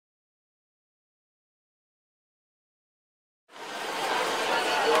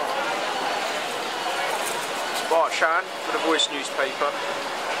Chan for the Voice newspaper.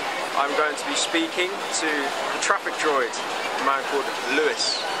 I'm going to be speaking to the traffic droid, a man called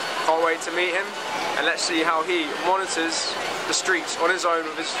Lewis. Can't wait to meet him, and let's see how he monitors the streets on his own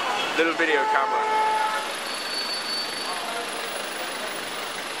with his little video camera.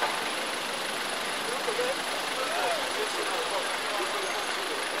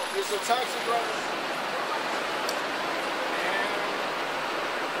 It's a taxi driver.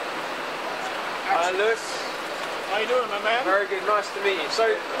 Hi Lewis. How you doing, my man? Very good, nice to meet you. So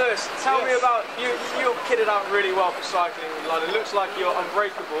Lewis, tell me about you. You're kitted out really well for cycling in London. Looks like you're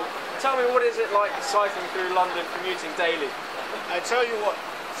unbreakable. Tell me, what is it like cycling through London, commuting daily? I tell you what,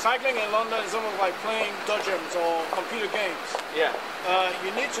 cycling in London is almost like playing dodgems or computer games. Yeah.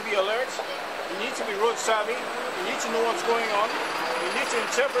 You need to be alert. You need to be road savvy. You need to know what's going on. You need to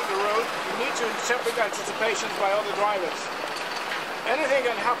interpret the road. You need to interpret anticipations by other drivers. Anything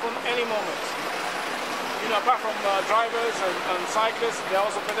can happen any moment. You know, apart from drivers and cyclists, there are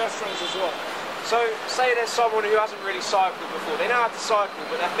also pedestrians as well. So, say there's someone who hasn't really cycled before. They know how to cycle,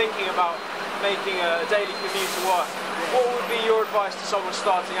 but they're thinking about making a daily commute to work. What would be your advice to someone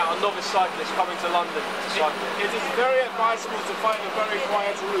starting out, a novice cyclist coming to London to cycle? It is very advisable to find a very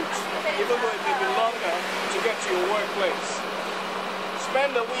quiet route, even though it may be longer to get to your workplace.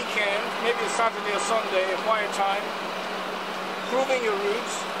 Spend the weekend, maybe a Saturday or Sunday, a quiet time, proving your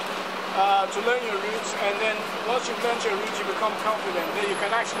routes, to learn your routes, and then once you've learned your routes, you become confident. Then you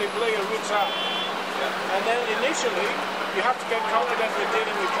can actually play your routes out. Yeah. And then initially, you have to get confident with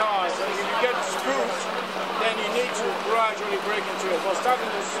dealing with cars. And if you get spooked, then you need to gradually break into it. But starting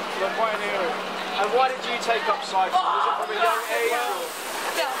in the quiet area. And why did you take up cycling? Was it from a young age? Or?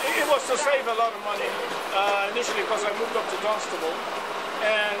 It was to save a lot of money, initially because I moved up to Dunstable,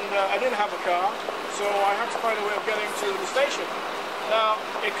 and I didn't have a car, so I had to find a way of getting to the station. Now,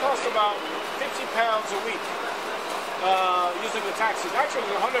 it cost about £50 a week using the taxis. Actually,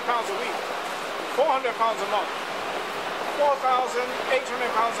 it was £100 a week, £400 a month, £4,800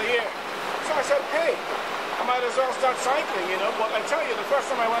 a year. So I said, hey, I might as well start cycling, you know. But I tell you, the first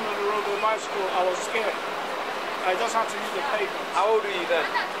time I went on the road with my school, I was scared. I just had to use the pavement. How old are you then?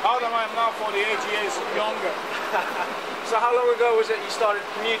 How old am I? I'm now 48 years younger. So how long ago was it you started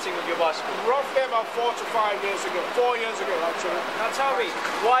commuting with your bicycle? Roughly about 4 to 5 years ago. 4 years ago, actually. Now tell me,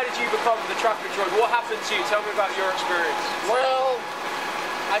 why did you become the traffic droid? What happened to you? Tell me about your experience. Well,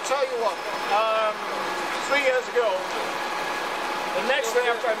 I tell you what, 3 years ago, the next day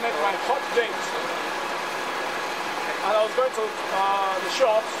after I met my hot date, and I was going to the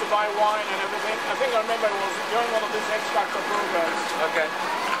shops to buy wine and everything. I think I remember it was during one of these X Factor programs. Okay.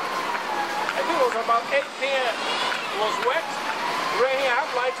 I think it was about 8 p.m. It was wet, rainy, I have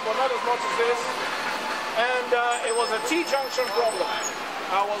lights, but not as much as this. And it was a T-junction problem.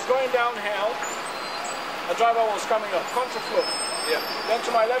 I was going downhill. A driver was coming up, contraflow. Yeah. Then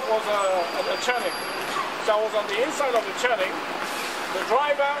to my left was a turning. So I was on the inside of the turning. The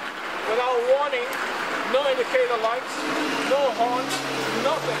driver, without warning, no indicator lights, no horn,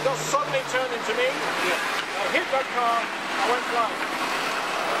 nothing, just suddenly turned into me. Yeah. I hit that car, I went flying.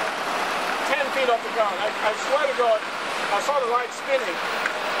 10 feet off the ground. I swear to God, I saw the light spinning,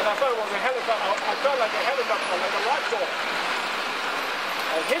 and I thought it was a helicopter. I felt like a helicopter, like a laptop.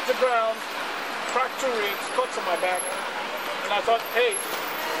 I hit the ground, cracked 2 ribs, cuts on my back, and I thought, hey,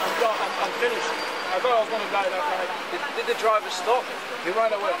 I'm done, I'm finished. I thought I was going to die that night. Did the driver stop? He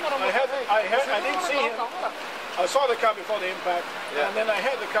ran away. I didn't see him. I saw the car before the impact, and then I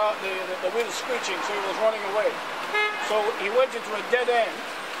heard the car, the wheels screeching, so he was running away. So he went into a dead end,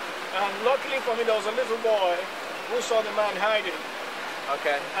 and luckily for me, there was a little boy who saw the man hiding.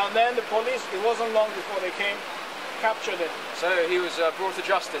 Okay. And then the police, it wasn't long before they came, captured him. So he was brought to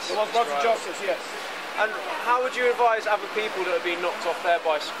justice? He was brought to justice, yes. And how would you advise other people that have been knocked off their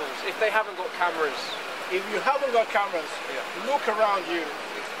bicycles if they haven't got cameras? If you haven't got cameras, look around you.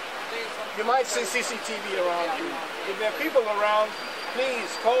 You might see CCTV around you. If there are people around, please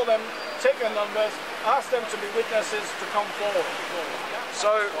call them, take their numbers, ask them to be witnesses to come forward. So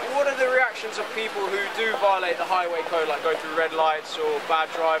what are the reactions of people who do violate the highway code, like go through red lights or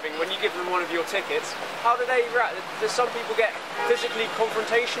bad driving, when you give them one of your tickets? How do they react? Do some people get physically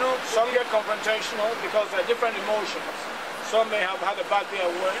confrontational? Some get confrontational because they're different emotions. Some may have had a bad day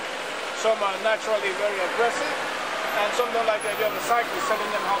at work. Some are naturally very aggressive. And some don't like the idea of a cyclist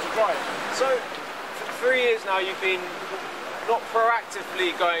telling them how to drive. So for 3 years now you've been not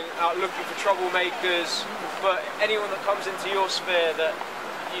proactively going out looking for troublemakers, but anyone that comes into your sphere that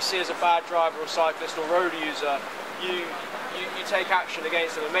you see as a bad driver or cyclist or road user, you you take action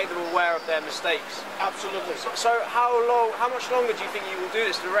against them and make them aware of their mistakes. Absolutely. So how much longer do you think you will do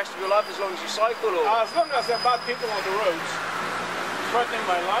this for the rest of your life, as long as you cycle? Or? As long as there are bad people on the roads threatening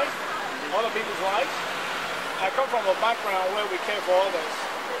my life, other people's lives. I come from a background where we care for others,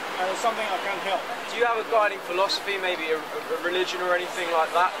 and it's something I can't help. Do you have a guiding philosophy, maybe a religion or anything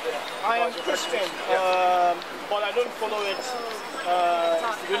like that? I am Christian, but I don't follow it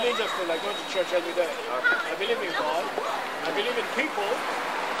religiously, like going to church every day. I believe in God, I believe in people,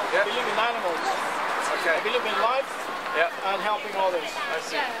 I believe in animals, I believe in life, and helping others. I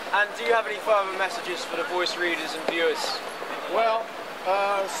see. And do you have any further messages for the voice readers and viewers? Well,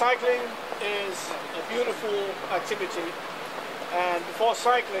 cycling is a beautiful activity, and before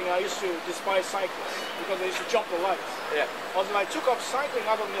cycling I used to despise cyclists because they used to jump the lights. Until I took up cycling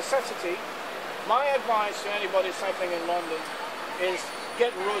out of necessity, my advice to anybody cycling in London is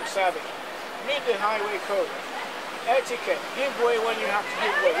get road savvy. Read the highway code. Etiquette. Give way when you have to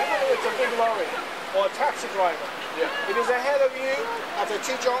give way. Even if it's a big lorry or a taxi driver. If he's ahead of you at a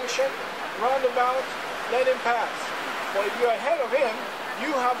T-junction, roundabout, let him pass. But if you're ahead of him,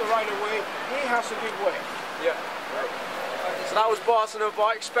 you have the right of way, he has to give way. So that was Barcelona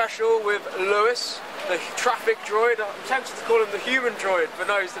Bike Special with Lewis, the traffic droid. I'm tempted to call him the human droid, but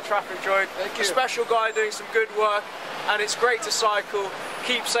no, he's the traffic droid. A special guy doing some good work, and it's great to cycle,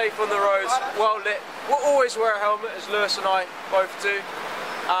 keep safe on the roads, well lit. We'll always wear a helmet, as Lewis and I both do,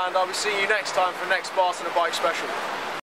 and I'll be seeing you next time for the next Barcelona Bike Special.